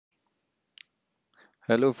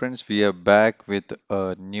Hello friends, we are back with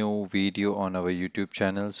a new video on our YouTube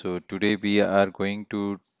channel. So today we are going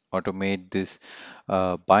to automate this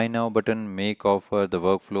buy now button, make offer, the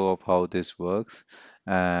workflow of how this works,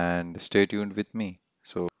 and stay tuned with me.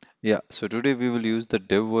 So today we will use the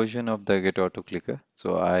dev version of the get auto clicker.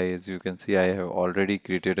 As you can see, I have already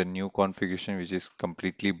created a new configuration which is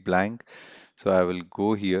completely blank. So I will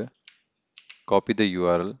go here, copy the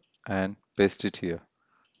URL and paste it here.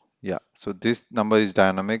 Yeah, so this number is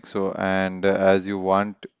dynamic. As you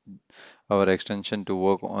want our extension to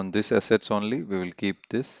work on this assets only, we will keep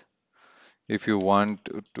this. If you want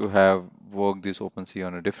to have work this OpenSea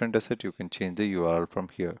on a different asset, you can change the URL from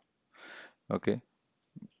here. Okay,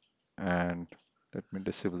 and let me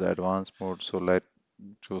disable the advanced mode so let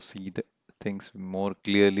to see the things more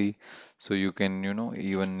clearly. So you can,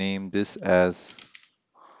 even name this as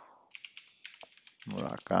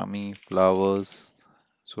Murakami flowers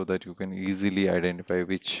so that you can easily identify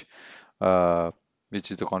uh,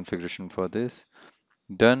 which is the configuration for this.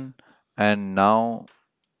 Done. And now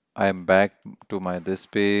I'm back to my this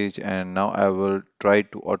page, and now I will try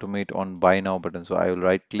to automate on buy now button. So I will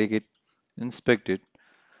right click it, inspect it,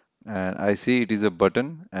 and I see it is a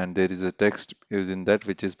button and there is a text within that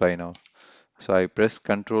which is buy now. So I press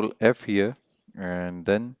Ctrl F here and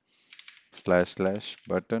then slash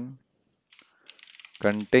button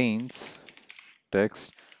contains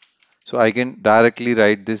text. So I can directly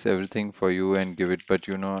write this everything for you and give it, but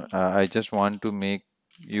I just want to make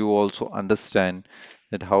you also understand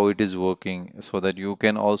that how it is working so that you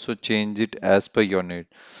can also change it as per your need.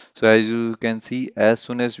 So as you can see, as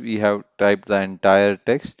soon as we have typed the entire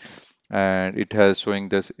text and it has showing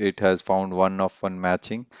this, it has found one of one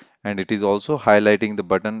matching, and it is also highlighting the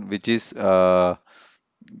button which is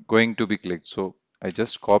going to be clicked. So I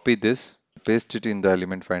just copy this, paste it in the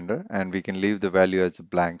element finder, and we can leave the value as a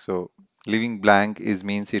blank. So leaving blank is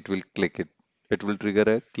means it will click it. It will trigger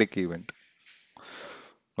a click event.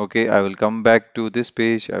 Okay, I will come back to this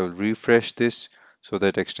page. I will refresh this so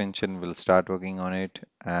that extension will start working on it.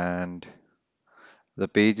 And the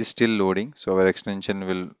page is still loading. So our extension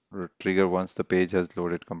will trigger once the page has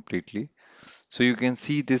loaded completely. So you can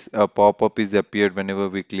see this pop-up is appeared whenever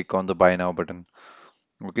we click on the buy now button.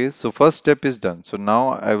 Okay, so first step is done. So now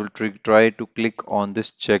I will try to click on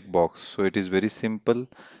this checkbox. So it is very simple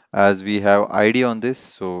as we have ID on this.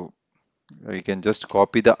 So I can just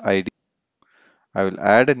copy the ID. I will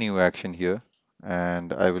add a new action here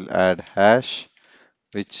and I will add hash,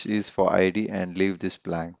 which is for ID, and leave this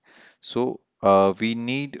blank. So we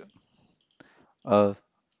need a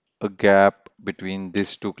a gap between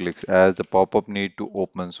these two clicks as the pop-up need to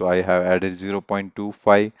open. So I have added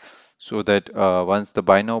 0.25 so that once the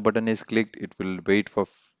buy now button is clicked, it will wait for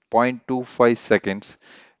 0.25 seconds.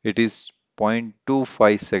 It is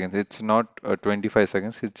 0.25 seconds. It's not 25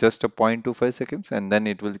 seconds. It's just a 0.25 seconds, and then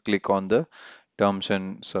it will click on the terms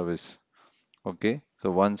and service. Okay.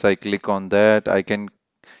 So once I click on that, I can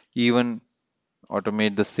even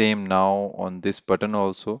automate the same now on this button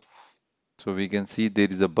also. So we can see there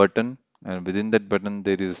is a button, and within that button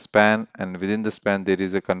there is a span, and within the span there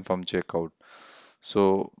is a confirm checkout.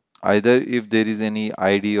 So either if there is any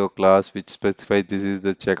ID or class which specifies this is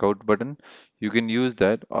the checkout button, you can use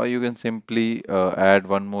that, or you can simply add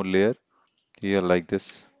one more layer here like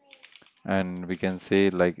this, and we can say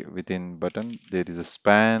like within button there is a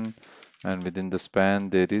span, and within the span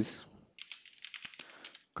there is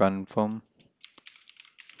confirm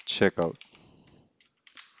checkout.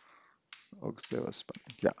 Oops, there was span.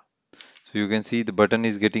 Yeah. So you can see the button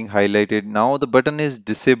is getting highlighted. Now the button is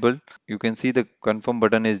disabled. You can see the confirm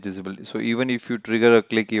button is disabled. So even if you trigger a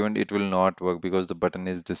click event, it will not work because the button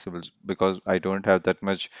is disabled, because I don't have that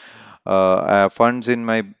much funds in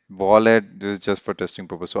my wallet. This is just for testing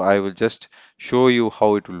purpose. So I will just show you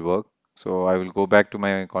how it will work. So I will go back to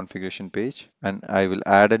my configuration page and I will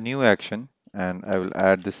add a new action, and I will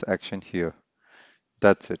add this action here.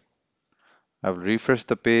 That's it. I will refresh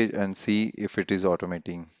the page and see if it is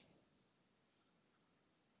automating.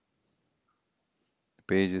 The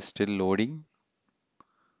page is still loading.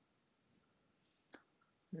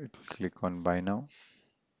 It will click on buy now.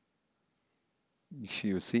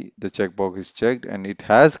 You see the checkbox is checked and it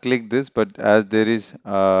has clicked this, but as there is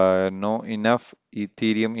no enough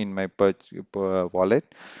Ethereum in my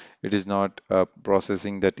wallet, it is not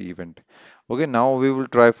processing that event. Okay, now we will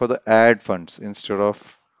try for the add funds instead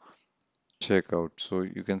of checkout. So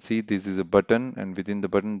you can see this is a button, and within the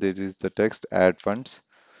button there is the text add funds.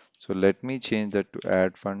 So let me change that to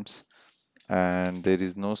add funds, and there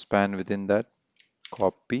is no span within that.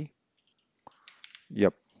 Copy.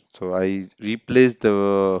 Yep. So I replaced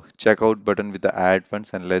the checkout button with the add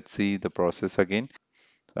funds, and let's see the process again.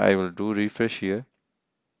 I will do refresh here.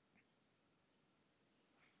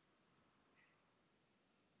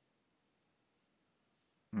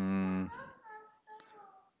 Mm,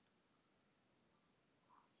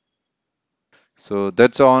 so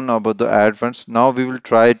that's on about the ad funds. Now we will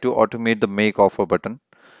try to automate the make offer button.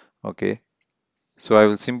 Okay. So I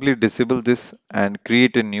will simply disable this and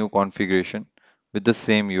create a new configuration with the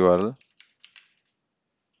same URL.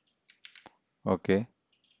 Okay.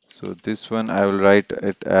 So this one I will write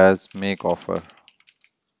it as make offer.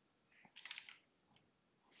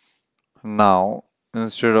 Now,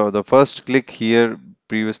 instead of the first click here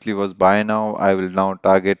previously was buy now, I will now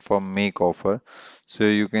target for make offer. So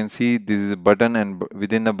you can see this is a button and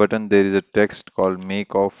within the button there is a text called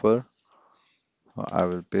make offer. I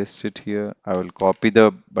will paste it here. I will copy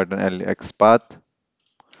the button LX path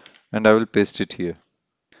and I will paste it here.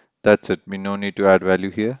 That's it. We no need to add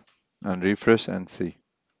value here and refresh and see.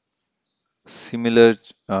 Similar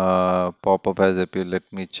pop-up has appeared.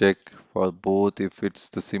 Let me check for both if it's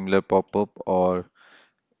the similar pop-up or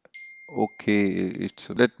okay. It's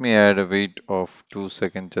let me add a wait of 2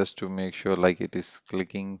 seconds just to make sure like it is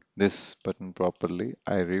clicking this button properly.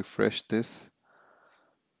 I refresh this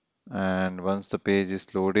and once the page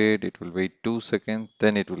is loaded, it will wait 2 seconds,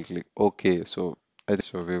 then it will click. Okay, so I think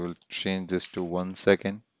so we will change this to 1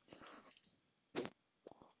 second.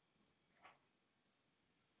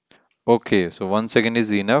 Okay, so 1 second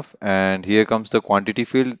is enough, and here comes the quantity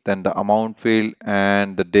field, then the amount field,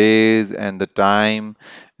 and the days and the time,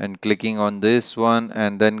 and clicking on this one,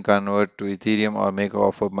 and then convert to Ethereum or make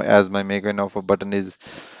offer as my make an offer button is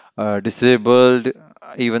disabled.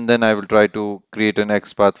 Even then, I will try to create an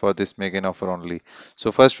X path for this make an offer only.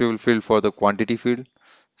 So first, we will fill for the quantity field.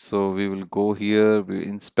 So we will go here, we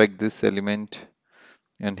inspect this element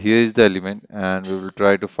and here is the element and we will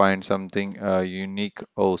try to find something unique.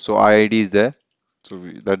 Oh, so ID is there. So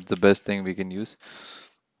that's the best thing we can use.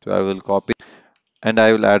 So I will copy and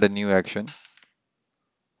I will add a new action.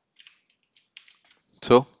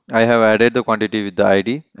 So I have added the quantity with the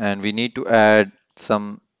ID and we need to add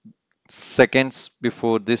some seconds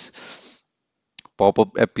before this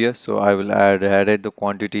pop-up appears. So I will added the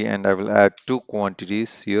quantity and I will add two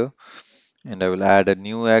quantities here and I will add a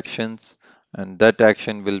new actions and that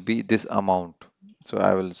action will be this amount. So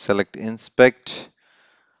I will select inspect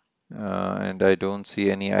and I don't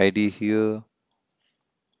see any ID here.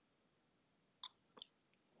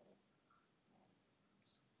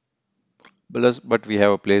 But we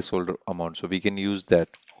have a placeholder amount, so we can use that.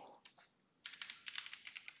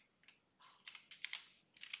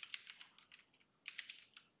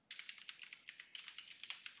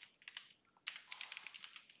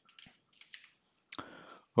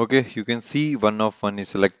 Okay, you can see one of one is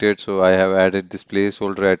selected, so I have added this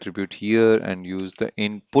placeholder attribute here and use the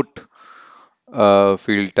input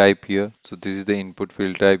field type here. So this is the input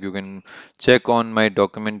field type. You can check on my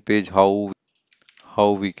document page how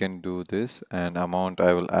we can do this. And amount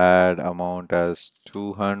I will add amount as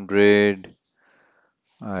 200.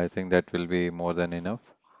 I think that will be more than enough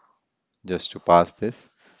just to pass this.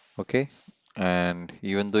 Okay, and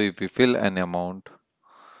even though if we fill an amount,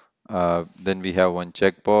 then we have one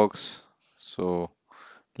checkbox. So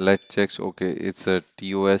let's check. Okay, it's a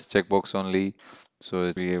TOS checkbox only.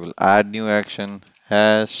 So we will add new action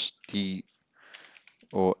hash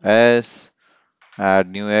TOS add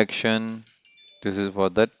new action. This is for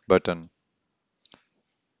that button.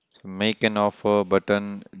 So make an offer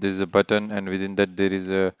button. This is a button, and within that there is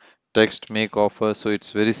a text make offer. So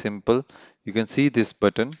it's very simple. You can see this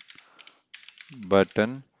button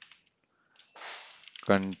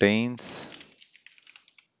contains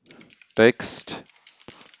text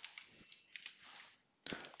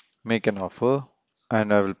make an offer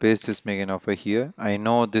and I will paste this make an offer here. I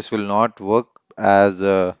know this will not work as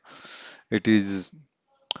it is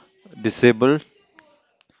disabled.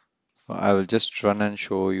 I will just run and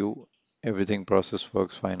show you everything process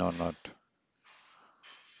works fine or not.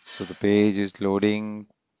 So the page is loading,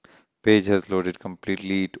 page has loaded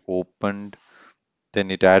completely, it opened,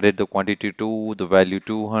 then it added the quantity to the value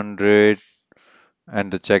 200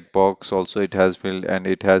 and the checkbox also it has filled and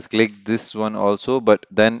it has clicked this one also, but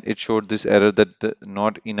then it showed this error that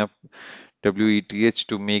not enough WETH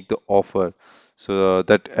to make the offer. So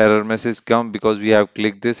that error message come because we have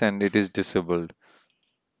clicked this and it is disabled.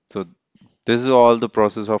 So this is all the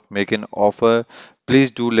process of make an offer.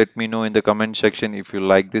 Please do let me know in the comment section if you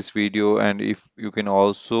like this video and if you can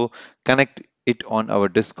also connect it on our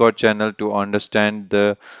Discord channel to understand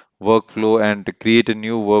the workflow and to create a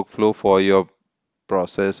new workflow for your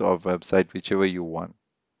process or website, whichever you want.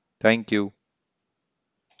 Thank you.